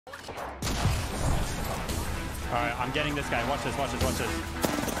Alright, I'm getting this guy. Watch this, watch this, watch this.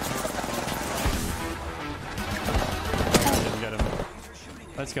 Get him.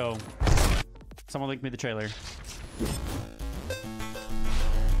 Let's go. Someone link me the trailer.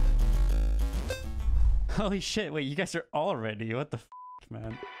 Holy shit, wait, you guys are all ready. What the f,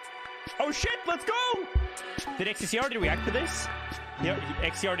 man? Oh shit, let's go! Did XCC already react to this? Yeah,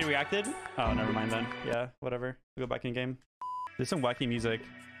 XC already reacted? Oh, never mind then. Yeah, whatever. We'll go back in game. There's some wacky music.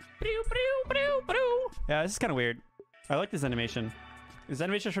 Yeah, this is kind of weird. I like this animation. Is this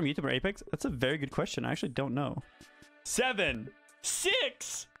animation from YouTube or Apex? That's a very good question. I actually don't know. 7,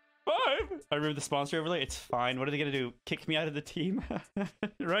 6, 5. I remember the sponsor overlay. It's fine. What are they gonna do? Kick me out of the team?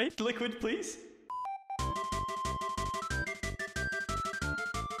 Right? Liquid, please.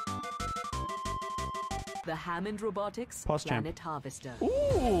 The Hammond Robotics Pause Planet Harvester.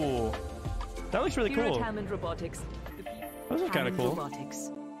 Ooh, that looks really Here cool. at Hammond Robotics, Those are kind of cool. Robotics.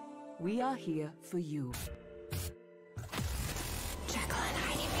 We are here for you.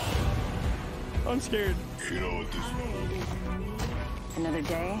 I'm scared. You know what this means. Another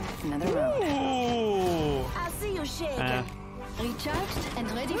day, another road. Ooh. I see you shaking. Recharged and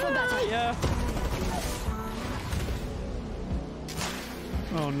ready for battle. Yeah.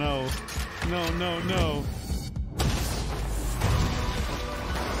 Oh no. No, no, no.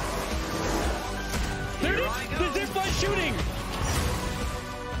 There it is! The zipline shooting!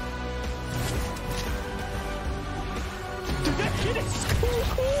 Dude, that shit is so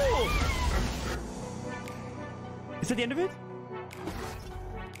cool! Is that the end of it?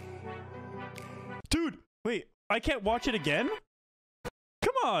 Dude, wait, I can't watch it again?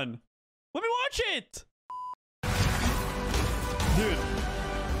 Come on! Let me watch it! Dude.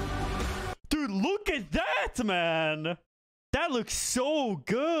 Dude, look at that, man! That looks so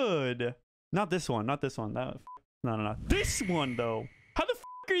good! Not this one, not this one. No, no, no. This one, though. How the f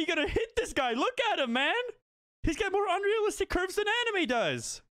are you gonna hit this guy? Look at him, man! He's got more unrealistic curves than anime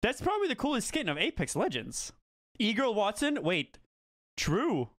does! That's probably the coolest skin of Apex Legends. E-Girl Watson? Wait.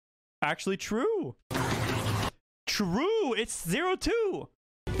 True. Actually true. True! It's 02!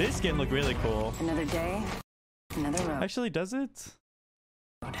 This skin looked really cool. Another day, another road. Actually, does it?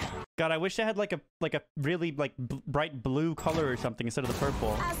 God, I wish I had like a really bright blue color or something instead of the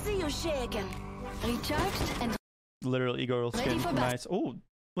purple. I see you shaking. Recharged and Literal E-Girl skin. Nice. Oh,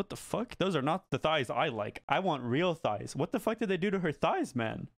 what the fuck? Those are not the thighs I like. I want real thighs. What the fuck did they do to her thighs,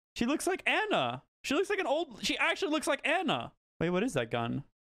 man? She looks like Anna. She looks like an old... She actually looks like Anna. Wait, what is that gun?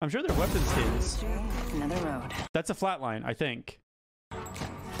 I'm sure they're weapon skins. another road. That's a flatline, I think.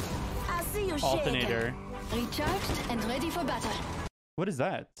 I see you Alternator. shaking. Recharged and ready for battle. What is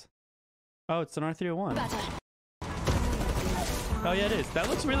that? Oh, it's an R301. Battle. Oh, yeah, it is. That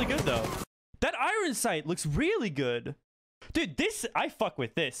looks really good, though. That iron sight looks really good. Dude, this... I fuck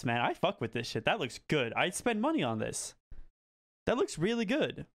with this, man. I fuck with this shit. That looks good. I'd spend money on this. That looks really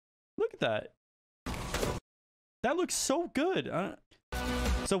good. Look at that. That looks so good.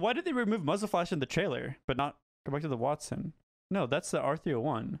 So why did they remove muzzle flash in the trailer, but not go back to the Watson? No, that's the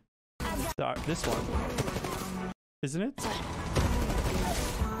R301. This one. Isn't it?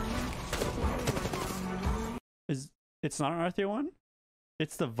 It's not an R301?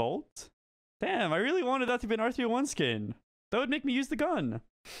 It's the Volt? Damn, I really wanted that to be an R301 skin. That would make me use the gun.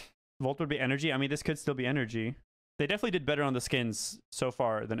 Volt would be energy. I mean, this could still be energy. They definitely did better on the skins so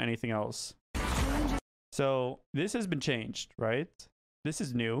far than anything else. So this has been changed, right? This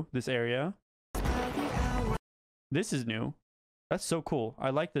is new, this area. This is new. That's so cool. I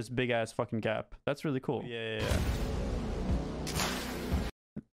like this big ass fucking gap. That's really cool. Yeah.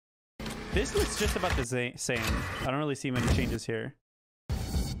 This looks just about the same. I don't really see many changes here.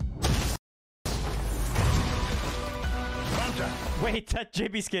 Wait, that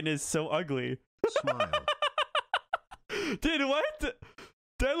JB skin is so ugly. Smile. Dude, what?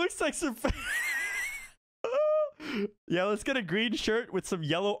 That looks like some... Yeah, let's get a green shirt with some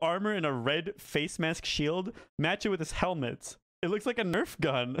yellow armor and a red face mask shield. Match it with his helmet. It looks like a Nerf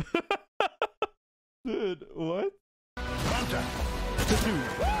gun. Dude, what?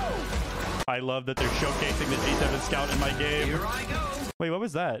 I love that they're showcasing the G7 Scout in my game. Here I go. Wait, what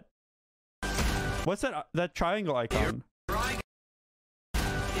was that? What's that triangle icon?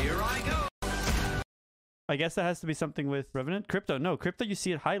 Here I go. I guess that has to be something with Revenant? Crypto. No, Crypto, you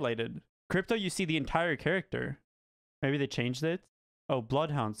see it highlighted. Crypto, you see the entire character. Maybe they changed it? Oh,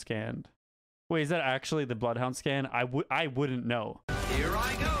 Bloodhound scanned. Wait, is that actually the Bloodhound scan? I wouldn't know. Here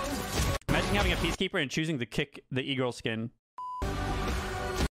I go. Imagine having a Peacekeeper and choosing to kick the E-Girl skin.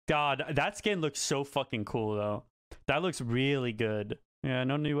 God, that skin looks so fucking cool, though. That looks really good. Yeah,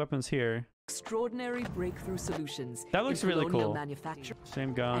 no new weapons here. Extraordinary breakthrough solutions. That looks in really colonial cool. Manufacture.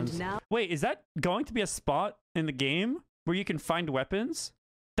 Same guns. And now, Wait, is that going to be a spot in the game where you can find weapons?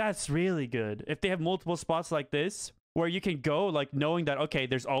 That's really good. If they have multiple spots like this, where you can go, like, knowing that, okay,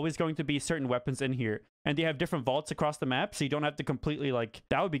 there's always going to be certain weapons in here, and they have different vaults across the map, so you don't have to completely, like,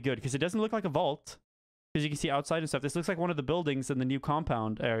 that would be good, because it doesn't look like a vault, because you can see outside and stuff. This looks like one of the buildings in the new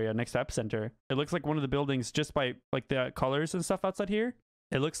compound area next to Epicenter. It looks like one of the buildings just by, like, the colors and stuff outside here.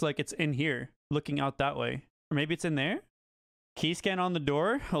 It looks like it's in here, looking out that way. Or maybe it's in there? Key scan on the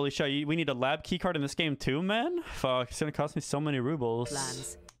door? Holy shit, we need a lab keycard in this game too, man? Fuck, it's gonna cost me so many rubles.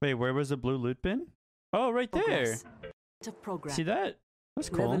 plans. Wait, where was the blue loot bin? Oh, right there. Progress. Of progress. See that? That's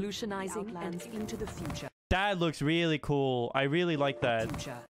cool. Revolutionizing and into the future. That looks really cool. I really like that.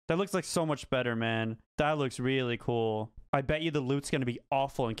 Future. That looks like so much better, man. That looks really cool. I bet you the loot's gonna be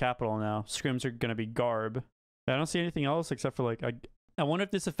awful in Capital now. Scrims are gonna be garb. I don't see anything else except for, like, I wonder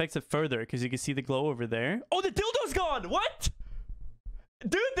if this affects it further, because you can see the glow over there. Oh, the dildo's gone! What?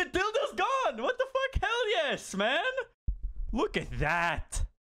 Dude, the dildo's gone! What the fuck? Hell yes, man! Look at that!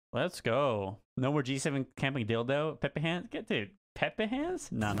 Let's go. No more G7 camping dildo. Pepe hands? Get dude. Pepe hands?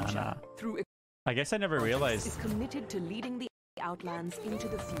 Nah. Through I guess I never realized. is committed to leading the Outlands into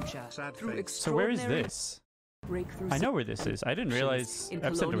the future. Sad Through face. So where is extraordinary this? breakthrough I know where this is. I didn't realize in Epicenter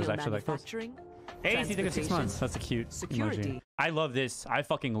was colonial actually like close. manufacturing, Hey, you think of 6 months. transportation, That's a cute emoji. security. I love this. I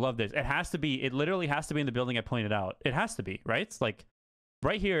fucking love this. It has to be. It literally has to be in the building I pointed out. It has to be, right? It's like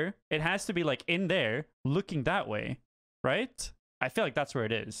right here. It has to be like in there, looking that way, right? I feel like that's where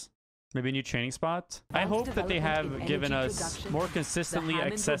it is. Maybe a new training spot. I Advanced hope that they development have in given energy us production, more consistently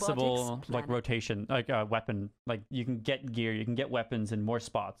Hammond accessible robotics like planet. rotation, like weapon. Like you can get gear, you can get weapons in more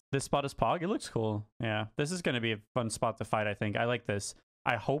spots. This spot is Pog. It looks cool. Yeah, this is gonna be a fun spot to fight. I think I like this.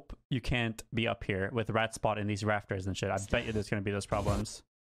 I hope you can't be up here with rat spot in these rafters and shit. I bet you there's gonna be those problems.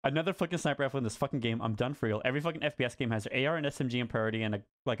 Another fucking sniper rifle in this fucking game. I'm done for real. Every fucking FPS game has AR and SMG in priority and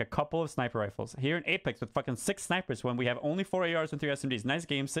a couple of sniper rifles. Here in Apex with fucking 6 snipers when we have only 4 ARs and 3 SMGs. Nice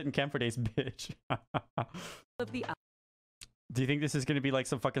game. Sit and camp for days, bitch. Of the Do you think this is going to be like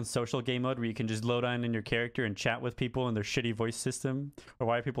some fucking social game mode where you can just load on in your character and chat with people in their shitty voice system? Or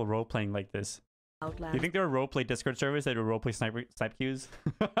why are people role-playing like this? Do Outlands. you think there are roleplay Discord servers that do roleplay snipe queues?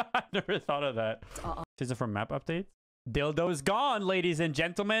 I never thought of that. Is it from map updates? Dildo is gone, ladies and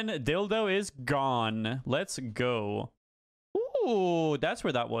gentlemen. Dildo is gone. Let's go. Ooh, that's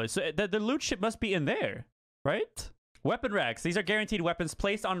where that was. So the loot ship must be in there, right? Weapon racks. These are guaranteed weapons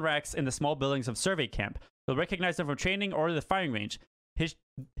placed on racks in the small buildings of survey camp. They'll recognize them from training or the firing range. His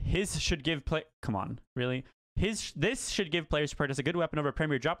should give play. Come on, really? This should give players who purchase a good weapon over a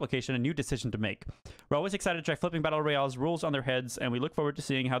premier drop location a new decision to make. We're always excited to try flipping battle royales rules on their heads, and we look forward to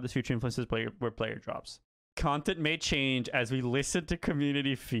seeing how this future influences where player drops. Content may change as we listen to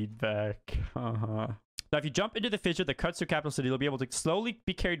community feedback. Now, if you jump into the fissure that cuts through Capital City, you'll be able to slowly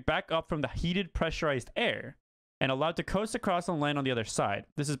be carried back up from the heated, pressurized air and allowed to coast across and land on the other side.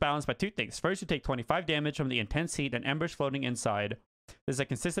 This is balanced by 2 things. First, you take 25 damage from the intense heat and embers floating inside. This is a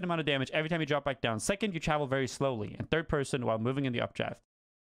consistent amount of damage every time you drop back down. Second, you travel very slowly in third person while moving in the updraft.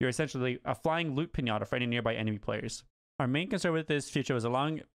 You're essentially a flying loot pinata for any nearby enemy players. Our main concern with this feature was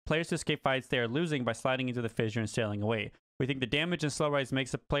allowing players to escape fights they are losing by sliding into the fissure and sailing away. We think the damage and slow rise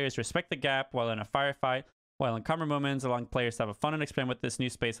makes the players respect the gap while in a firefight, while in calmer moments, allowing players to have a fun and experiment with this new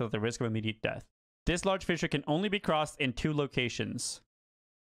space without the risk of immediate death. This large fissure can only be crossed in 2 locations.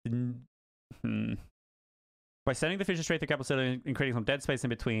 By sending the fissure straight through Capital City and creating some dead space in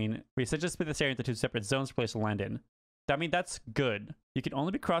between, we essentially split this area into 2 separate zones for players to land in. I mean, that's good. You can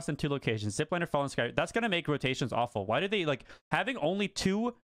only be crossed in 2 locations. Zipline or Fallen Sky. That's going to make rotations awful. Why do they, like, having only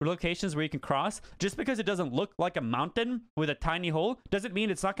 2 locations where you can cross, just because it doesn't look like a mountain with a tiny hole, doesn't mean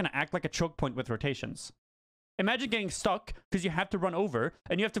it's not going to act like a choke point with rotations. Imagine getting stuck because you have to run over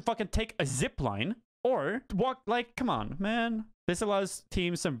and you have to fucking take a zip line or walk, like, come on, man. This allows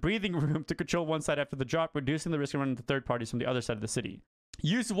teams some breathing room to control one side after the drop, reducing the risk of running into third parties from the other side of the city.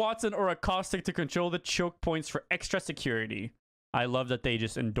 Use Watson or Acoustic to control the choke points for extra security. I love that they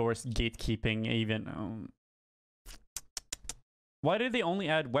just endorse gatekeeping even. Why did they only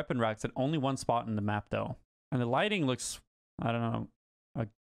add weapon racks at only 1 spot in the map, though? And the lighting looks, I don't know,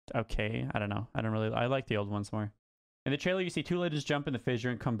 okay. I don't know. I like the old ones more. In the trailer, you see 2 ladies jump in the fissure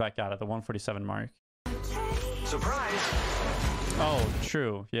and come back out at the 147 mark. Surprise! Oh,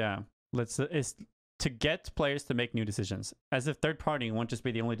 true. Yeah. It's to get players to make new decisions, as if third party won't just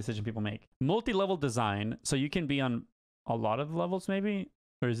be the only decision people make. Multi-level design, so you can be on a lot of levels, maybe?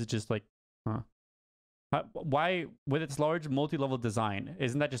 Or is it just like, why, with its large multi-level design,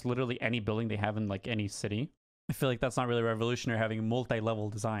 isn't that just literally any building they have in like any city? I feel like that's not really revolutionary, having multi-level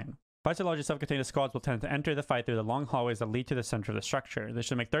design. Fights with larger self-contained squads will tend to enter the fight through the long hallways that lead to the center of the structure. This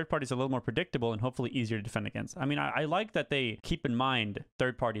should make third parties a little more predictable and hopefully easier to defend against. I mean, I like that they keep in mind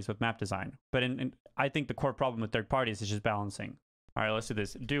third parties with map design, but I think the core problem with third parties is just balancing. All right, let's do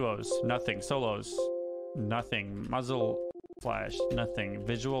this. Duos, nothing. Solos, nothing. Muzzle flash, nothing.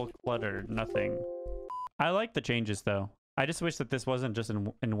 Visual clutter, nothing. I like the changes though. I just wish that this wasn't just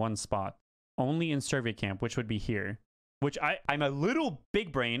in one spot. Only in survey camp, which would be here. Which I'm a little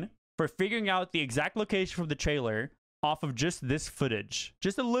big brain for figuring out the exact location from the trailer off of just this footage.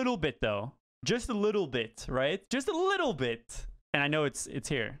 Just a little bit though. Just a little bit, right? Just a little bit. And I know it's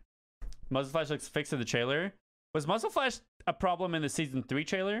here. Muzzle flash looks fixed in the trailer. Was muzzle flash a problem in the season 3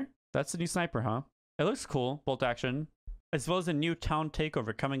 trailer? That's the new sniper, huh? It looks cool. Bolt action. As well as a new town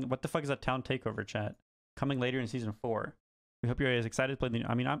takeover coming. What the fuck is that town takeover, chat? Coming later in season 4. We hope you're as excited to play the...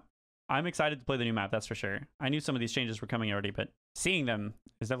 I mean, I'm excited to play the new map, that's for sure. I knew some of these changes were coming already, but seeing them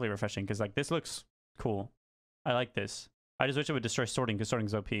is definitely refreshing because like this looks cool. I like this. I just wish it would destroy sorting because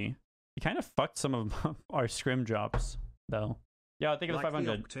sorting's OP. He kind of fucked some of our scrim drops though. Yeah, I think it was 500.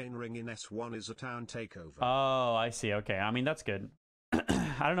 The octane ring in S1 is a town takeover. Oh, I see. Okay, I mean that's good.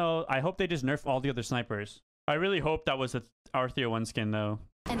 I don't know. I hope they just nerf all the other snipers. I really hope that was an R301 skin though.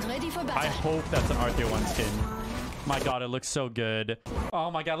 And ready for I battle. hope that's an R301 skin. My god, it looks so good.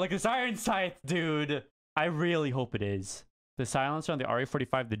 Oh my god, look at this iron sight, dude. I really hope it is. The silencer on the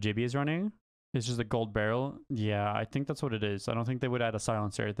RE45 the Jibby is running is just a gold barrel. Yeah, I think that's what it is. I don't think they would add a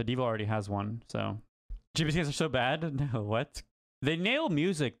silencer. The Devo already has one, so. Jibby skins are so bad? No, what? They nail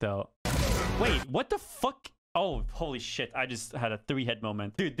music, though. Wait, what the fuck? Oh, holy shit. I just had a 3-head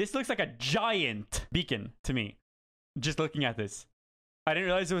moment. Dude, this looks like a giant beacon to me. Just looking at this. I didn't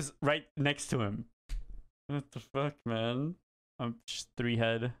realize it was right next to him. What the fuck, man? I'm just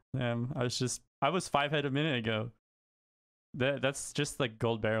 3-head. Damn, I was 5-head a minute ago. That's just like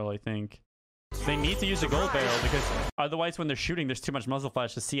gold barrel, I think. They need to use a gold barrel because otherwise when they're shooting, there's too much muzzle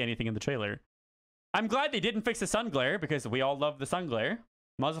flash to see anything in the trailer. I'm glad they didn't fix the sun glare because we all love the sun glare.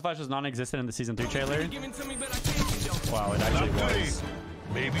 Muzzle flash was non-existent in the season 3 trailer. Wow, it actually was.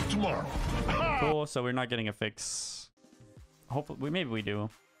 Maybe tomorrow. Cool, so we're not getting a fix. Hopefully, maybe we do.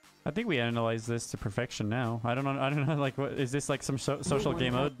 I think we analyze this to perfection now. I don't know. Like, what is this? Like some social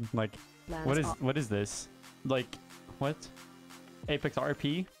game mode? Like, what is this? Like, what? Apex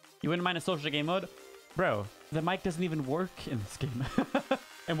RP? You wouldn't mind a social game mode, bro? The mic doesn't even work in this game.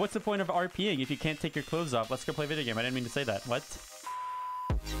 And what's the point of RPing if you can't take your clothes off? Let's go play video game. I didn't mean to say that. What?